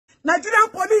Nigerian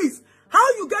police, how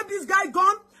you get this guy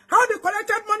gone? How they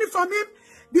collected money from him?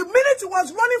 The minute he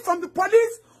was running from the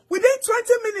police, within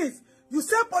 20 minutes, you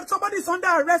say somebody is under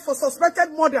arrest for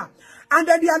suspected murder. And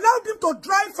then they allowed him to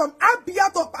drive from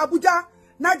Abia to Abuja.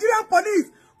 Nigerian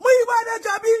police,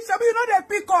 you know they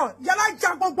pick on.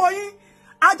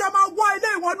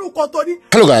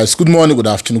 Hello guys, good morning, good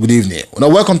afternoon, good evening.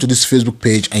 Welcome to this Facebook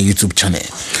page and YouTube channel.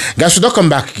 Guys, we don't come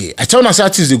back here. I tell you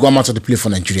artists they go out to the play for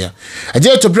Nigeria. I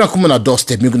dare to bring a come on a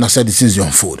doorstep, me gonna say this is your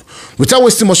food. Without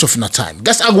wasting much of your time.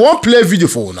 Guys, I want play video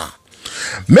for now.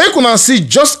 Make una see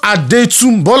just a day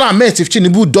to Bola met if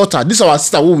Tinubu daughter. This is our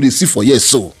sister who we see for years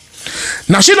so.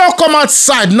 Now she don't come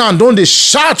outside now, don't they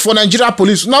shout for Nigeria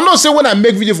police. Now not say when I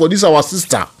make video for this our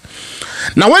sister.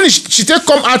 Now when she take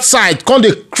come outside, come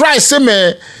they cry, say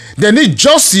me, they need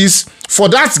justice for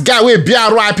that guy where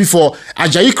BRIP for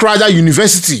Ajayi Crowther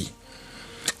University.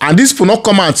 And these people not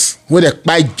come out where they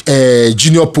buy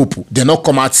junior popo, they not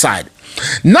come outside.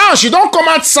 Now she don't come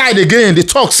outside again. They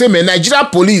talk, say me, Nigeria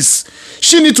police.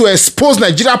 She need to expose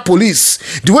Nigeria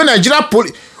police. The way Nigeria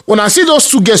police, when I see those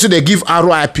two girls, so they give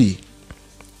RIP.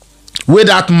 Where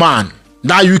that man,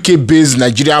 that UK-based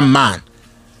Nigerian man,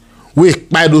 we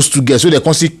buy those two girls, so they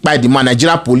can see by the man,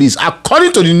 Nigeria police.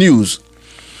 According to the news,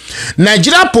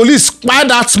 Nigeria police by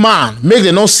that man, make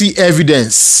them not see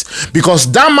evidence because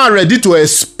that man ready to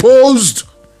expose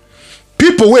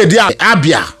people where they are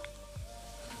Abia.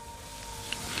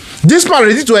 This man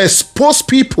ready to expose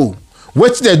people.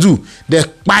 What they do? They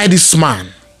buy this man,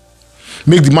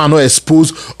 make the man not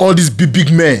expose all these big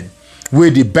men where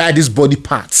they buy these body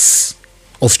parts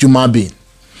of human being.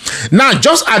 Now,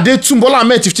 just a day to Bola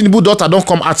met if Tinubu daughter don't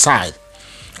come outside.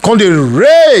 Come they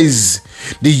raise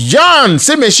the yarn.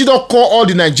 Say me she don't call all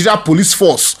the Nigeria police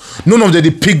force. None of them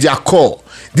they pick their call.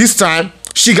 This time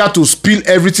she got to spill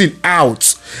everything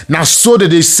out. Now so that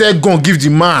they said go and give the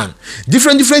man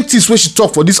different things where she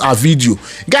talk for this our video.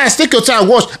 Guys, take your time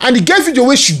watch and the get video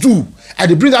where she do. And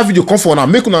they bring that video come for now.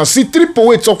 Make una see 3 people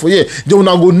wait talk for here. They will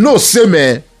now go no say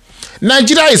man.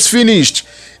 Nigeria is finished.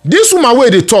 This woman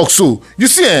where they talk so you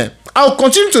see I'll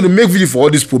continue to make video for all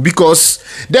these people because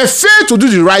they fail to do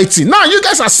the right thing. Now you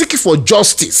guys are seeking for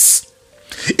justice.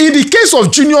 In the case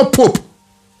of Junior Pope,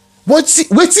 what's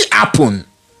it happen?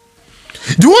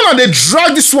 The one that they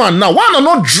drag this one now, why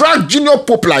not drag Junior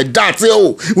Pope like that? Say,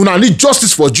 oh, we need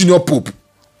justice for Junior Pope.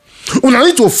 We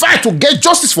need to fight to get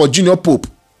justice for Junior Pope.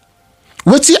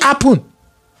 What's it happen?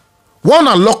 One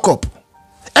and lock up.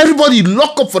 Everybody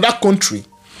lock up for that country.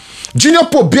 Junior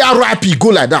Pope BRIP go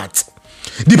like that.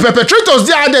 The perpetrators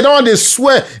they don't they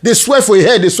swear for a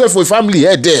head, they swear for a family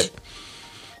head there.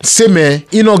 Say me,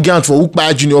 you know get for hook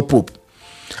by Junior Pope.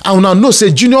 I will now know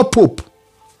say Junior Pope,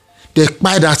 they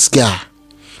buy that guy.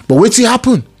 But what's it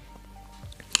happen?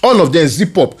 All of them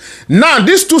zip up. Now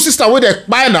these two sisters where they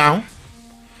buy now,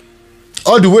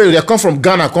 all the way they come from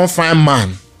Ghana, come find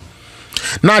man.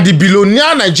 Now the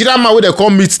billionaire Nigerian man where they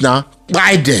come meet now,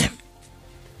 buy them.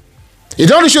 It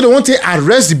don't show they want to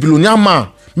arrest the billionaire man.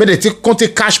 May they take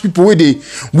cash people where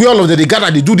all of them they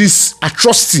gather, they do this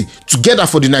atrocity together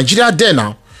for the Nigeria there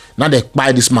now. Now they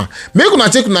buy this man. Make una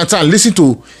take una time listen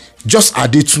to just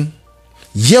Adetu.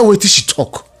 Hear what she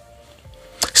talk.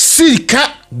 See the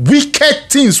wicked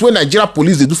things when Nigeria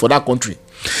police they do for that country.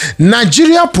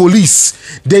 Nigeria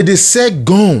police they sell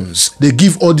guns, they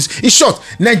give all this. In short,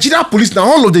 Nigeria police now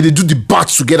all of them they do the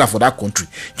bats together for that country.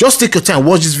 Just take your time,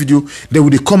 watch this video, then will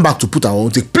they come back to put our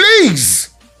own take. Please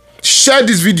share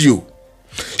this video.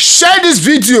 Share this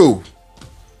video.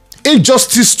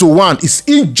 Injustice to one is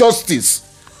injustice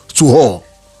to all.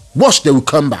 Watch, they will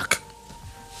come back.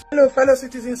 Hello, fellow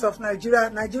citizens of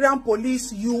Nigeria. Nigerian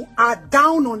police, you are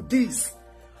down on this.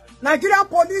 Nigerian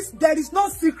police, there is no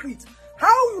secret.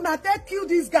 How you not kill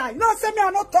this guy? You know, say me I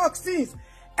not talk since.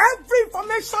 Every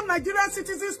information Nigerian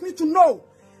citizens need to know.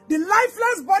 The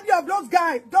lifeless body of those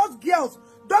guys, those girls,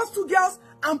 those 2 girls,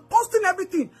 I'm posting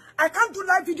everything. I can't do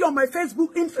live video on my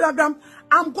Facebook, Instagram.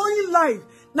 I'm going live.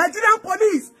 Nigerian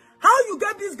police, how you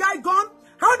get this guy gone?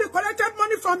 How they collected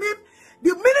money from him?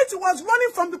 The minute he was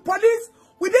running from the police,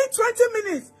 within 20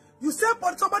 minutes, you say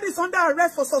somebody is under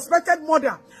arrest for suspected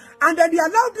murder. And then they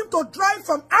allowed him to drive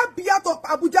from Abia to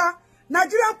Abuja.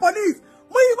 Nigerian police,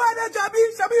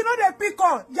 you know they pick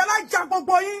on. Yala Jackson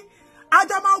boy,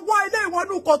 Adama Wile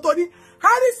Wanu Kotoni.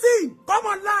 Harrison, come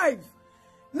on live.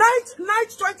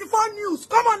 Night 24 News,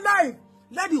 come on live.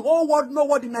 Let the whole world know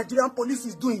what the Nigerian police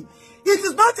is doing. It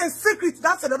is not a secret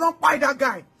that said they don't buy that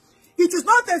guy. It is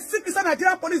not a secret that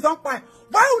Nigerian police don't buy.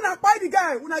 Why would not buy the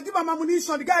guy? When I give him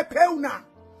ammunition, the guy pay una.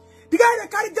 The guy they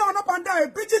carry down up and down, a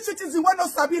British citizen when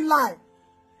not sabi lie.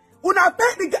 Una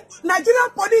pay the Nigerian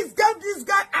police gave this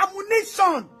guy ammunition.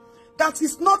 done that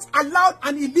is not allowed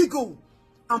and illegal,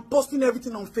 and posting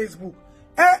everything on Facebook.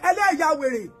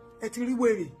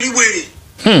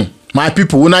 My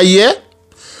people, when I hear,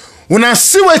 when I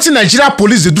see what Nigeria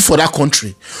police they do for that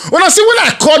country, when I see when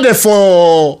I call them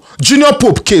for Junior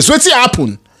Pope case, what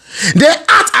happen? They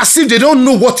act as if they don't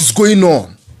know what is going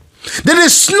on. They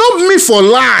snub me for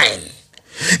lying.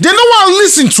 They don't want to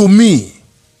listen to me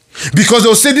because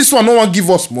they'll say this one no one give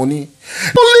us money.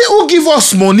 Only who give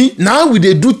us money now we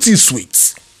they do things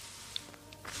with.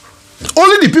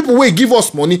 Only the people who give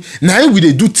us money now we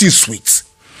they do things with.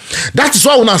 That is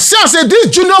why when I say this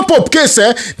Junior Pope case,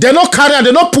 they're not carrying,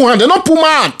 they're not pulling, they're not pulling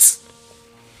out.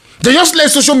 They just let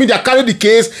social media carry the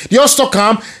case, they just talk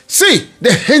them. See,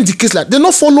 they end the case like they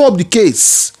not follow up the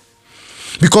case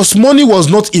because money was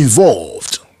not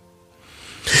involved.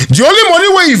 The only money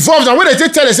were involved, and when they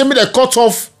tell they say me they cut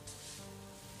off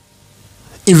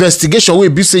investigation, we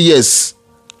be say yes.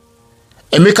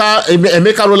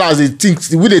 Emeka rollers they think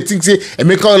say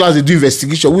Emeka rollers they do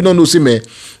investigation. We don't know say man,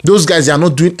 those guys they are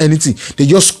not doing anything. They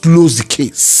just close the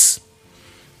case.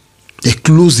 They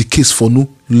close the case for no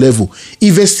level.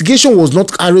 Investigation was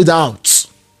not carried out.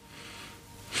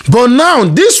 But now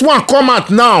this one come out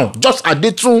now, just at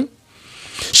the truth.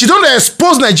 She don't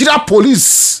expose Nigeria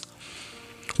police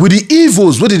with the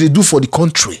evils. What did they do for the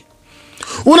country?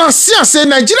 When I see and say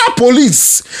Nigeria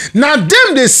police, now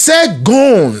them they sell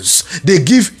guns, they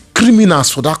give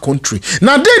criminals for that country.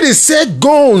 Now they sell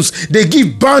guns, they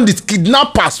give bandits,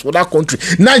 kidnappers for that country.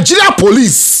 Nigeria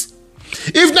police.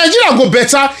 If Nigeria go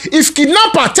better, if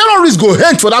kidnapper, terrorists go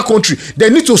hand for that country, they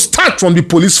need to start from the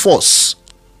police force.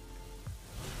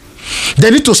 They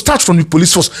need to start from the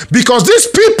police force because these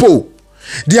people,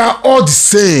 they are all the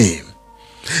same.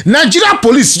 Nigeria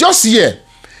police, just here.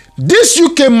 This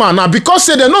UK man now because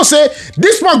say they know say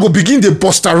this man go begin the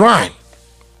buster rhyme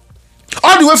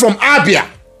all the way from Abia.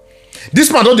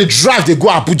 This man don't they drive, they go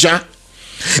Abuja.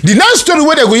 The next story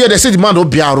where they go here, they say the man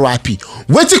don't be RIP.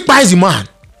 Wait till buys the man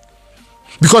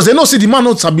because they know say the man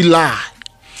not to be lie.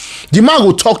 The man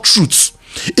will talk truth.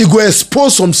 He go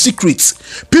expose some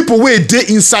secrets. People where they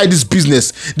inside this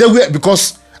business they will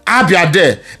because Abia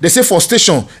there they say for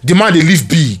station the man they live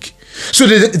big. So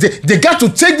they got to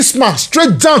take this man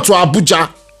straight down to Abuja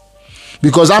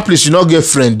because that place you not get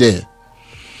friend there.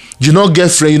 You not get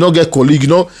friend, you not get colleague, you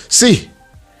know. See,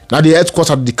 now the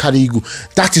headquarters of the carry you go.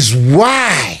 That is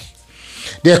why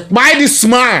they buy this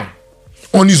man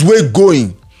on his way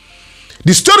going.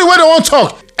 The story where they won't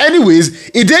talk. Anyways,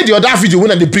 he did the other video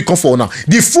when they break off for now.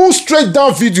 The full straight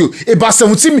down video, about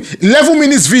 11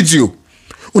 minutes video.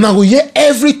 Una go hear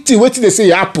everything. What they say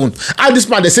happen? How this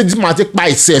man they say this man take by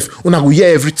itself. Una go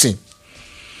hear everything.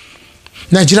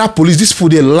 Nigeria police, this fool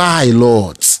they lie,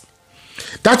 Lord.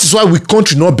 That is why we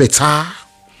country not better.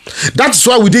 That is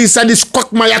why we dey inside this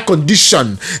quagmire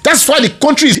condition. That's why the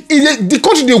country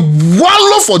they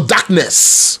wallow for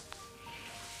darkness.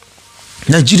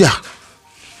 Nigeria,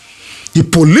 the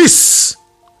police.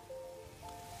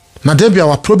 Now there be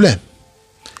our problem.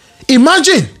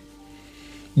 Imagine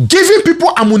giving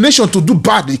people ammunition to do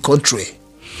bad in the country.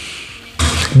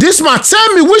 This man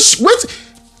tell me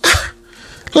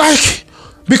like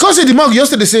because the man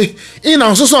yesterday say in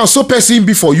and so person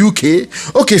be for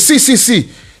UK. Okay, see.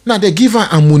 Now they give her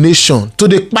ammunition to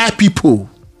the buy people.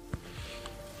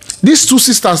 These two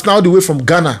sisters now the way from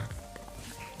Ghana.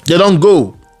 They don't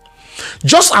go.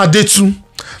 Just are they too.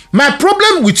 My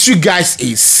problem with you guys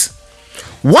is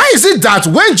why is it that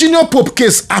when Junior Pope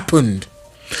case happened,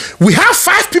 we have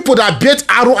 5 people that beat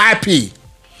RIP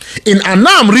in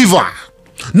Anam River.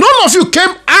 None of you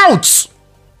came out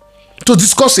to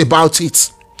discuss about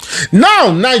it.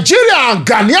 Now, Nigeria and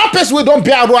Ghanaian person we don't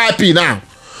beat RIP now.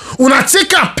 Una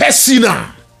take a person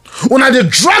now. Una they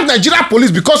drag Nigeria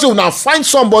police because you now find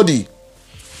somebody.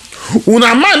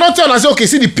 Una might not tell us say, okay,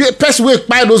 see the person we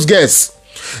buy those guys.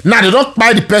 Now they don't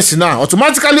buy the person now.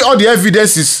 Automatically all the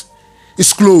evidence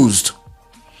is closed.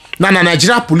 Now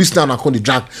Nigeria police now call the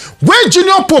drag. When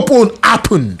Junior Pope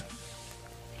happened,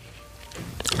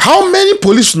 how many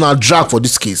police now drag for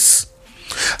this case?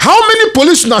 How many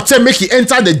police now tell make he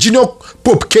enter the Junior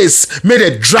Pope case, made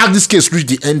they drag this case reach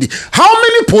the end? How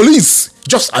many police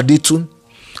just are they tune?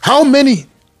 How many?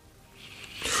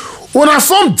 When I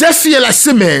form deaf ear like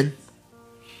say man,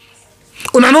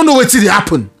 when I don't know what did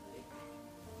happen.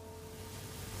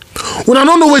 When I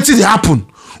don't know what did happen,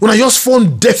 when I just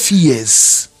form deaf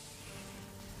ears.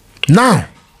 Now,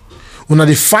 when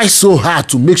they fight so hard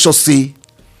to make sure say,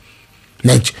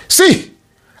 see,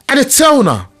 I dey tell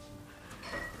now,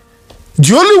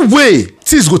 the only way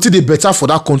things go to be better for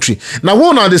that country. Now,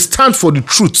 we understand for the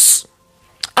truths.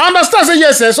 I understand, say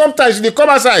yes, sometimes they come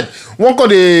outside. One call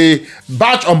the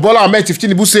batch on Bola Ahmed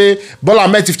Tinubu say Bola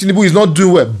Ahmed Tinubu is not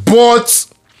doing well. But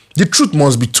the truth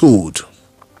must be told.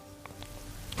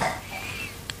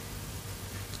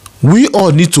 We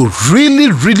all need to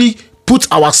really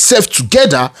put ourselves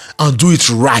together and do it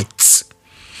right.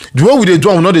 The way we dey do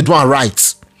it, we not dey do it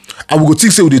right. And we go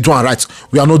think say we dey do it right.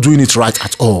 We are not doing it right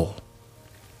at all.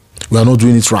 We are not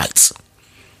doing it right.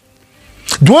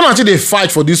 The one until they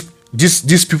fight for these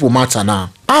people matter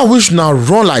now. I wish now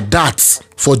run like that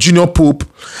for Junior Pope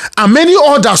and many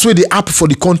others where they happen for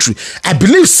the country. I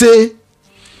believe say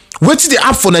wetin dey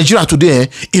happen for Nigeria today,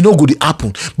 it no go dey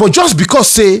happen. But just because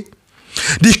say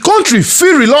the country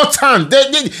feel reluctant,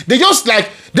 they just like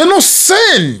they no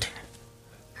send.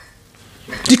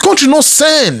 The country no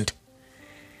send.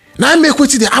 Now I make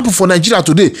wetin dey happen for Nigeria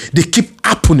today. They keep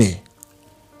happening.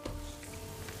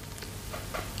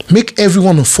 Make every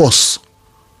one of us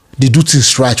they do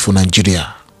things right for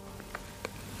Nigeria.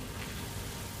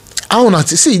 I wanna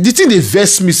see the thing they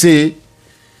vex me say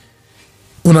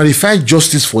una dey find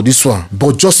justice for this one,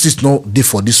 but justice no dey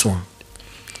for this one.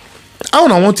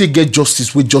 I want to get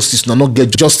justice with justice, not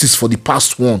get justice for the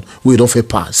past one we don't fair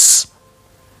pass.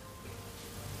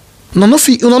 Una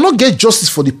not get justice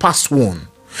for the past one.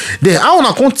 Then I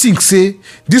wanna come think say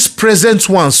this present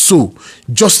one so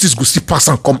justice go still pass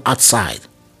and come outside.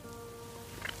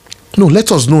 No,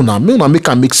 let us know now. Make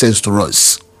can make sense to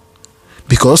us.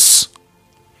 Because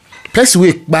person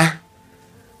wey kpa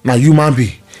na human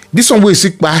being. This one wey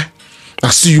sick kpa na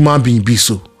still human being be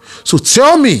so. So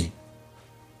tell me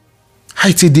how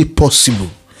it dey possible?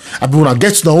 I be wanna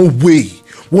get to our own way.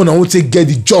 Wanna want to get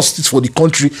the justice for the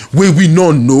country where we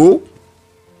not know.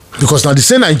 Because now the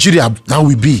same Nigeria now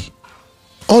we be.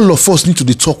 All of us need to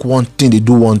dey talk one thing, they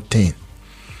do one thing.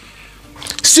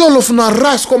 See all of una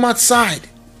rise come outside.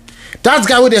 That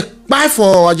guy with the buy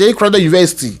for Ajayi Crowther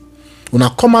University. When I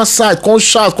come outside, come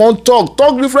shout, come talk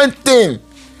different thing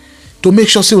to make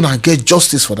sure say when I get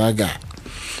justice for that guy.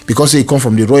 Because he come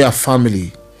from the royal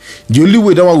family. The only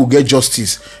way that one will get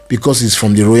justice because he's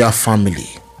from the royal family.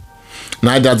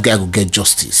 Now that guy will get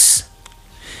justice.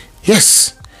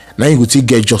 Yes. Now he will take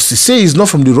get justice. Say he's not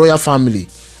from the royal family.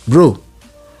 Bro,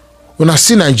 when I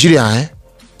see Nigeria,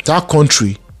 that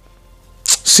country,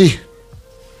 see,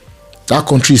 that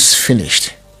country is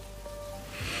finished.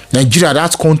 Nigeria,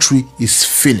 that country is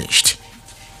finished.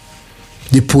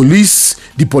 The police,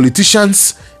 the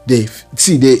politicians, they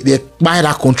buy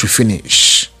that country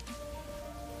finish.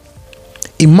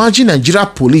 Imagine Nigeria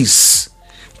police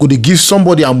could they give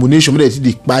somebody ammunition, but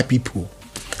they buy people.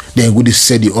 Then go they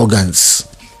sell the organs.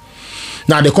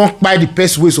 Now they can't buy the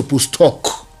person way supposed to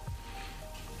talk.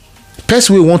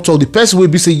 Person way won't talk. The person way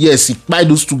be say yes, he buy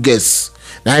those two guests.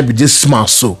 Now he be this smart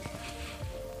so.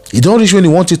 He don't reach when he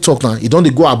want to talk now. He don't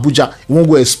go Abuja. He won't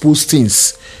go expose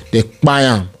things. They buy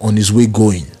him on his way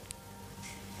going.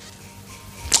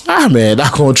 Ah man,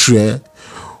 that country.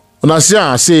 When I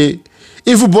say,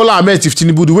 if Bola Ahmed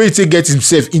Tinubu the way he take get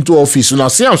himself into office, when I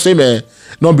say I'm saying man,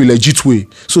 not be legit way.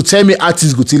 So tell me how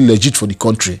things go to legit for the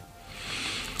country.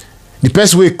 The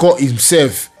person way call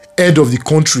himself head of the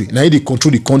country. Now he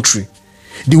control the country.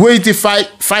 The way he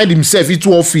find himself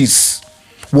into office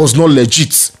was not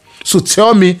legit. So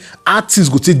tell me how things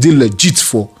go to dey legit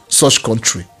for such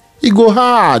country. It go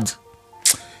hard.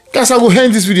 Guys, I go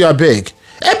end this video, I beg.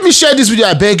 Help me share this video,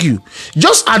 I beg you.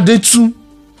 Just add it to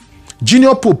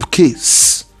Junior Pope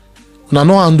case. Una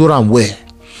no handle am well.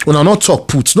 Una not talk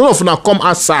put. None of una come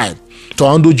outside to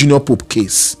handle Junior Pope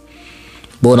case.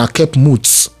 But una kept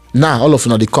mute. Now all of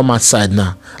una they come outside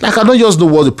now. Like I don't just know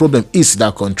what the problem is in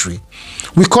that country.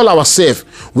 We call ourselves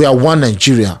we are one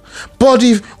Nigeria. But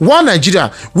if one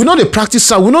Nigeria, we know the practice,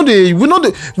 we know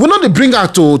the bring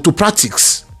out to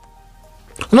practice.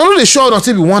 We know the show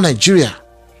until be one Nigeria.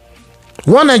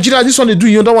 One Nigeria, this one they do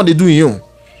you, that one they do you.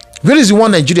 Where is the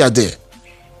one Nigeria there?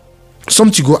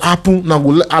 Something go happen, now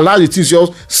go allow the things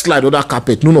just slide on that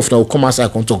carpet. None of them will come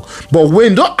outside and talk. But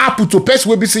when don't happen to person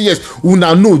will be say yes,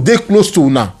 una know they close to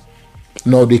una.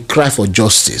 No, they cry for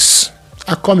justice.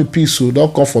 I come in peace, so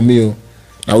don't come for me.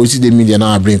 Now we see the media now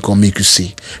I bring come make you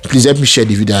see. Please help me share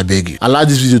the video, I beg you. Allow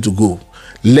this video to go.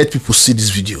 Let people see this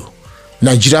video.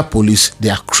 Nigeria police,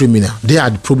 they are criminal. They are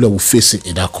the problem we're facing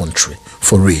in that country.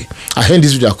 For real. I end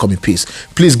this video, I come in peace.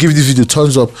 Please give this video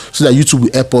thumbs up so that YouTube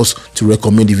will help us to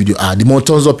recommend the video. The more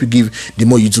thumbs up you give, the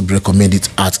more YouTube recommend it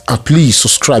at. And please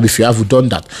subscribe if you haven't done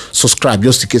that. Subscribe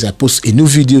just in case I post a new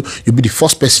video. You'll be the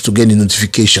first person to get the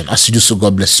notification. As you do so,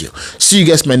 God bless you. See you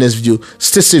guys in my next video.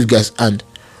 Stay safe, guys, and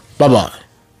bye-bye.